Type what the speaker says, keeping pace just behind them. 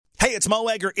Hey, it's Mo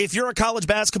Egger. If you're a college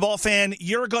basketball fan,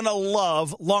 you're going to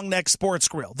love Long Neck Sports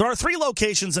Grill. There are 3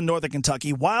 locations in northern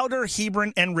Kentucky, Wilder,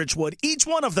 Hebron, and Richwood. Each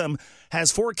one of them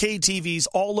has 4K TVs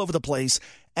all over the place.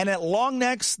 And at Long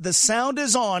Necks, the sound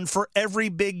is on for every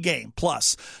big game.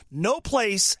 Plus, no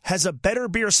place has a better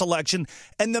beer selection,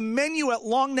 and the menu at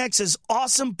Long Necks is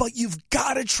awesome, but you've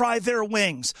got to try their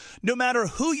wings. No matter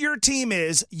who your team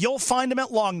is, you'll find them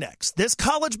at Long Necks. This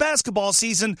college basketball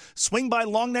season, swing by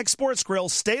Long Neck Sports Grill.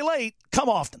 Stay late, come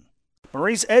often.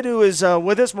 Maurice Edu is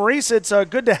with us. Maurice, it's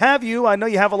good to have you. I know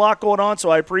you have a lot going on, so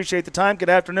I appreciate the time. Good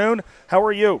afternoon. How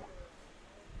are you?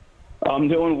 I'm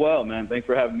doing well, man. Thanks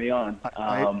for having me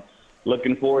on.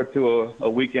 Looking forward to a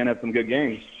weekend of some good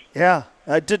games. Yeah.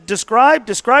 Describe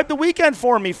the weekend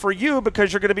for me, for you,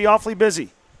 because you're going to be awfully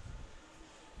busy.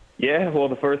 Yeah, well,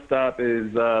 the first stop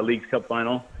is Leagues Cup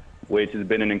Final, which has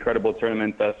been an incredible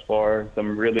tournament thus far.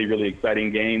 Some really, really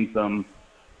exciting games, some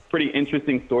pretty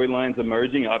interesting storylines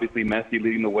emerging. Obviously, Messi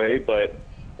leading the way, but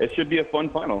it should be a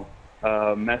fun final.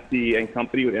 Messi and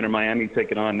company with Inter Miami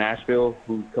taking on Nashville,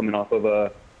 who's coming off of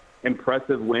a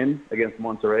impressive win against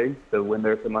Monterrey to win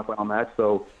their semifinal match.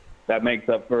 So that makes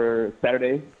up for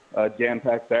Saturday,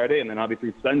 jam-packed Saturday, and then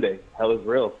obviously Sunday, hell is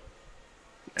real.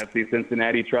 FC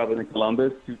Cincinnati traveling to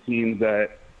Columbus, 2 teams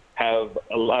that have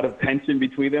a lot of tension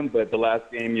between them, but the last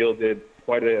game yielded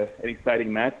quite an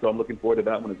exciting match, so I'm looking forward to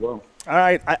that one as well. All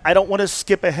right, I don't want to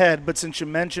skip ahead, but since you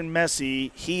mentioned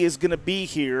Messi, he is going to be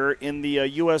here in the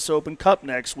U.S. Open Cup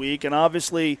next week, and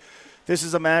obviously this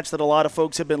is a match that a lot of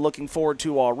folks have been looking forward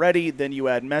to already. Then you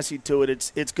add Messi to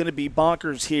it. It's going to be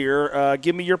bonkers here.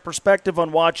 Give me your perspective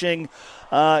on watching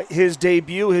his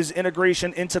debut, his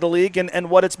integration into the league, and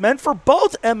what it's meant for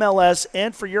both MLS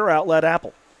and for your outlet,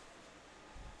 Apple.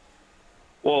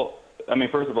 Well, I mean,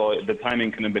 first of all, the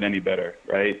timing couldn't have been any better,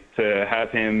 right? To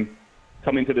have him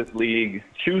coming to this league,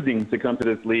 choosing to come to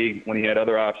this league when he had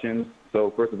other options. So,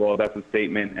 first of all, that's a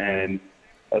statement and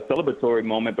a celebratory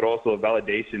moment, but also a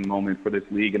validation moment for this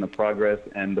league and the progress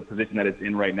and the position that it's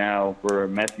in right now for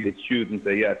Messi to choose and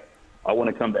say, yes, I want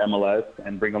to come to MLS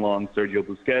and bring along Sergio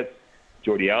Busquets.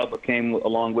 Jordi Alba came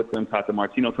along with him, Tata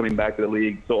Martino coming back to the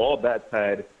league. So all that's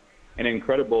had an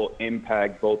incredible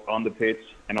impact both on the pitch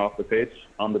and off the pitch.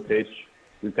 On the pitch,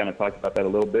 we've kind of talked about that a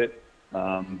little bit,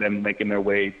 them making their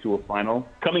way to a final.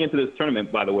 Coming into this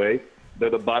tournament, by the way, they're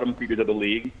the bottom feeders of the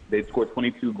league. They scored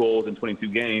 22 goals in 22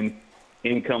 games.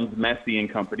 In comes Messi and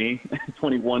company,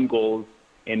 21 goals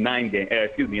in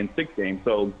 6 games.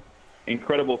 So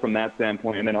incredible from that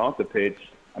standpoint. And then off the pitch,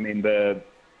 I mean,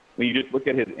 when you just look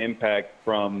at his impact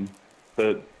from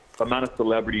the amount of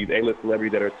celebrities, A-list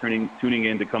celebrities that are tuning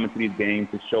in to come into these games,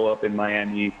 to show up in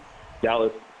Miami,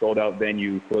 Dallas sold-out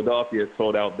venue, Philadelphia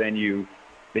sold-out venue.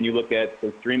 Then you look at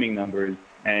the streaming numbers,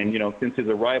 and, since his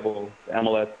arrival, the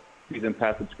MLS season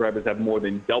pass subscribers have more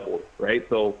than doubled, right?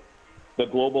 So the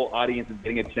global audience is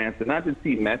getting a chance to not just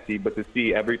see Messi, but to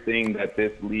see everything that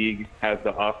this league has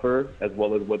to offer, as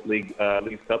well as what Leagues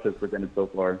Cup has presented so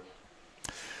far.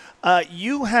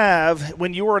 You have,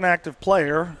 when you were an active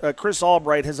player, Chris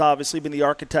Albright has obviously been the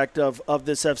architect of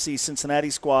this FC Cincinnati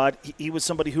squad. He was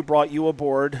somebody who brought you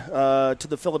aboard to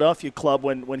the Philadelphia club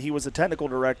when he was the technical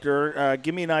director.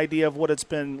 Give me an idea of what it's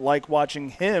been like watching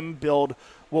him build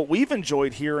what we've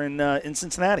enjoyed here in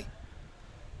Cincinnati.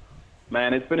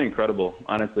 Man, it's been incredible.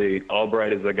 Honestly,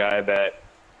 Albright is a guy that,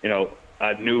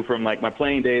 I knew from my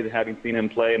playing days, having seen him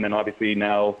play, and then obviously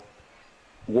now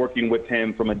working with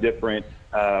him from in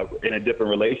a different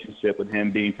relationship with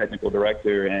him being technical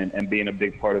director and being a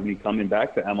big part of me coming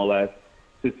back to MLS,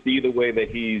 to see the way that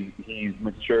he's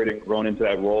matured and grown into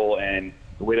that role and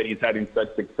the way that he's having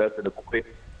such success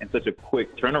in such a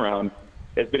quick turnaround,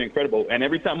 it's been incredible. And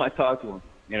every time I talk to him,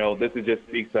 this just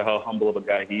speaks to how humble of a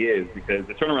guy he is, because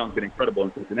the turnaround's been incredible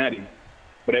in Cincinnati.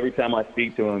 But every time I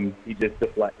speak to him, he just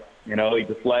deflects. He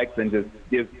deflects and just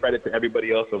gives credit to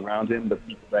everybody else around him, the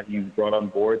people that he's brought on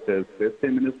board to assist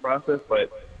him in this process. But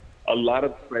a lot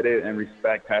of credit and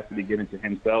respect has to be given to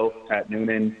himself, Pat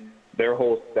Noonan, their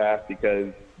whole staff,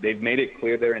 because they've made it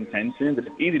clear their intentions. And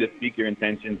it's easy to speak your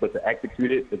intentions, but to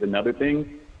execute it is another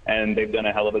thing. And they've done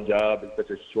a hell of a job in such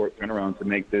a short turnaround to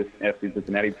make this FC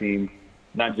Cincinnati team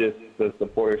not just the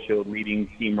Supporter Shield leading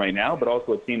team right now, but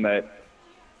also a team that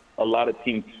a lot of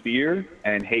teams fear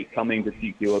and hate coming to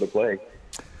TQO to play.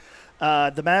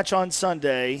 The match on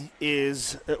Sunday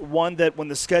is one that when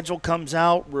the schedule comes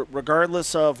out,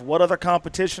 regardless of what other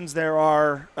competitions there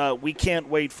are, we can't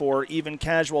wait for. Even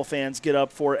casual fans get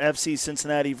up for FC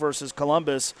Cincinnati versus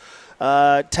Columbus.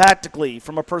 Tactically,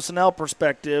 from a personnel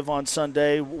perspective on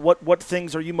Sunday, what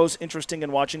things are you most interested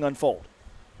in watching unfold?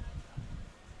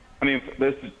 I mean,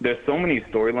 there's so many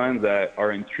storylines that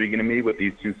are intriguing to me with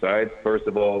these two sides. First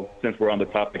of all, since we're on the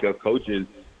topic of coaches,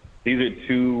 these are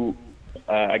two,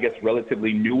 I guess,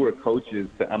 relatively newer coaches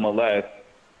to MLS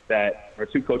that are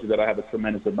two coaches that I have a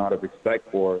tremendous amount of respect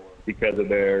for because of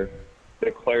their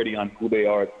clarity on who they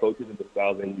are as coaches and the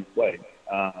styles they play.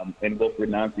 And Wilfred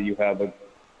Nancy, you have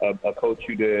a coach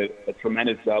who did a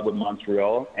tremendous job with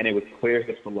Montreal, and it was clear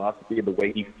his philosophy, the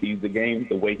way he sees the game,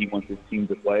 the way he wants his team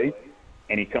to play.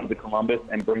 And he comes to Columbus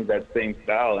and brings that same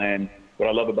style. And what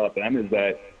I love about them is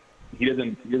that he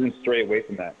doesn't stray away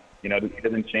from that. You know, he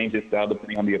doesn't change his style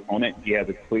depending on the opponent. He has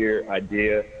a clear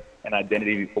idea and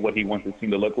identity for what he wants his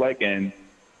team to look like, and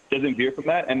doesn't veer from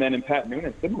that. And then in Pat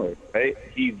Noonan, similar, right?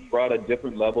 He's brought a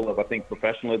different level of, I think,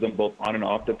 professionalism both on and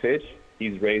off the pitch.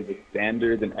 He's raised the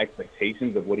standards and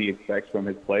expectations of what he expects from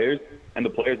his players, and the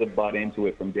players have bought into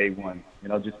it from day one. You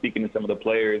know, just speaking to some of the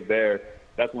players there,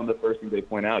 that's one of the first things they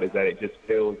point out is that it just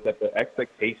feels that the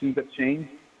expectations have changed,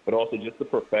 but also just the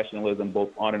professionalism both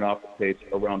on and off the pitch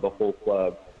around the whole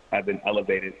club have been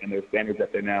elevated, and their standards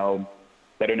that are now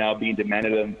being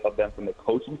demanded of them from the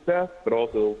coaching staff, but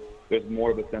also there's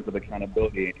more of a sense of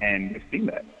accountability, and we've seen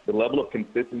that. The level of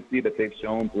consistency that they've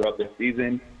shown throughout their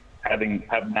season,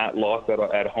 have not lost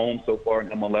at home so far in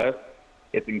MLS,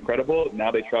 it's incredible. Now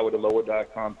they try with the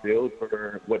lower.com field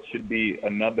for what should be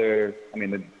another. I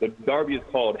mean, the derby is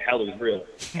called Hell is Real,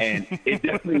 and it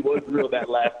definitely was real that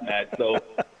last match. So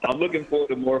I'm looking forward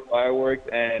to more fireworks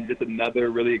and just another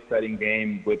really exciting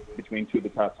game between two of the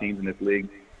top teams in this league.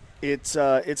 It's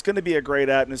going to be a great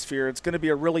atmosphere. It's going to be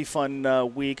a really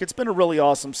fun week. It's been a really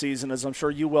awesome season, as I'm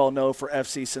sure you well know, for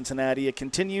FC Cincinnati. It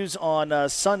continues on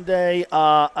Sunday.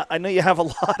 I know you have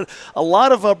a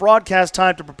lot of broadcast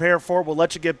time to prepare for. We'll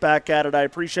let you get back at it. I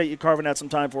appreciate you carving out some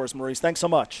time for us, Maurice. Thanks so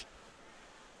much.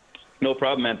 No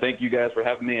problem, man. Thank you guys for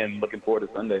having me, and looking forward to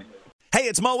Sunday. Hey,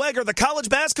 it's Mo Egger. The college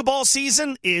basketball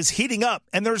season is heating up,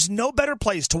 and there's no better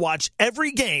place to watch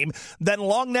every game than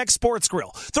Long Neck Sports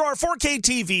Grill. There are 4K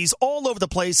TVs all over the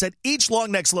place at each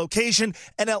Long Neck's location,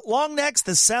 and at Long Neck's,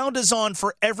 the sound is on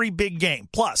for every big game.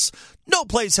 Plus, no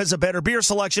place has a better beer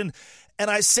selection. And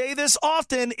I say this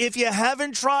often, if you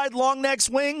haven't tried Long Neck's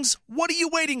wings, what are you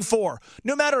waiting for?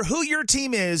 No matter who your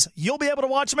team is, you'll be able to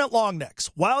watch them at Long Neck's,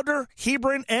 Wilder,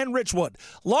 Hebron, and Richwood.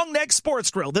 Long Neck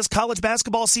Sports Grill, this college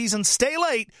basketball season, stay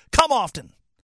late, come often.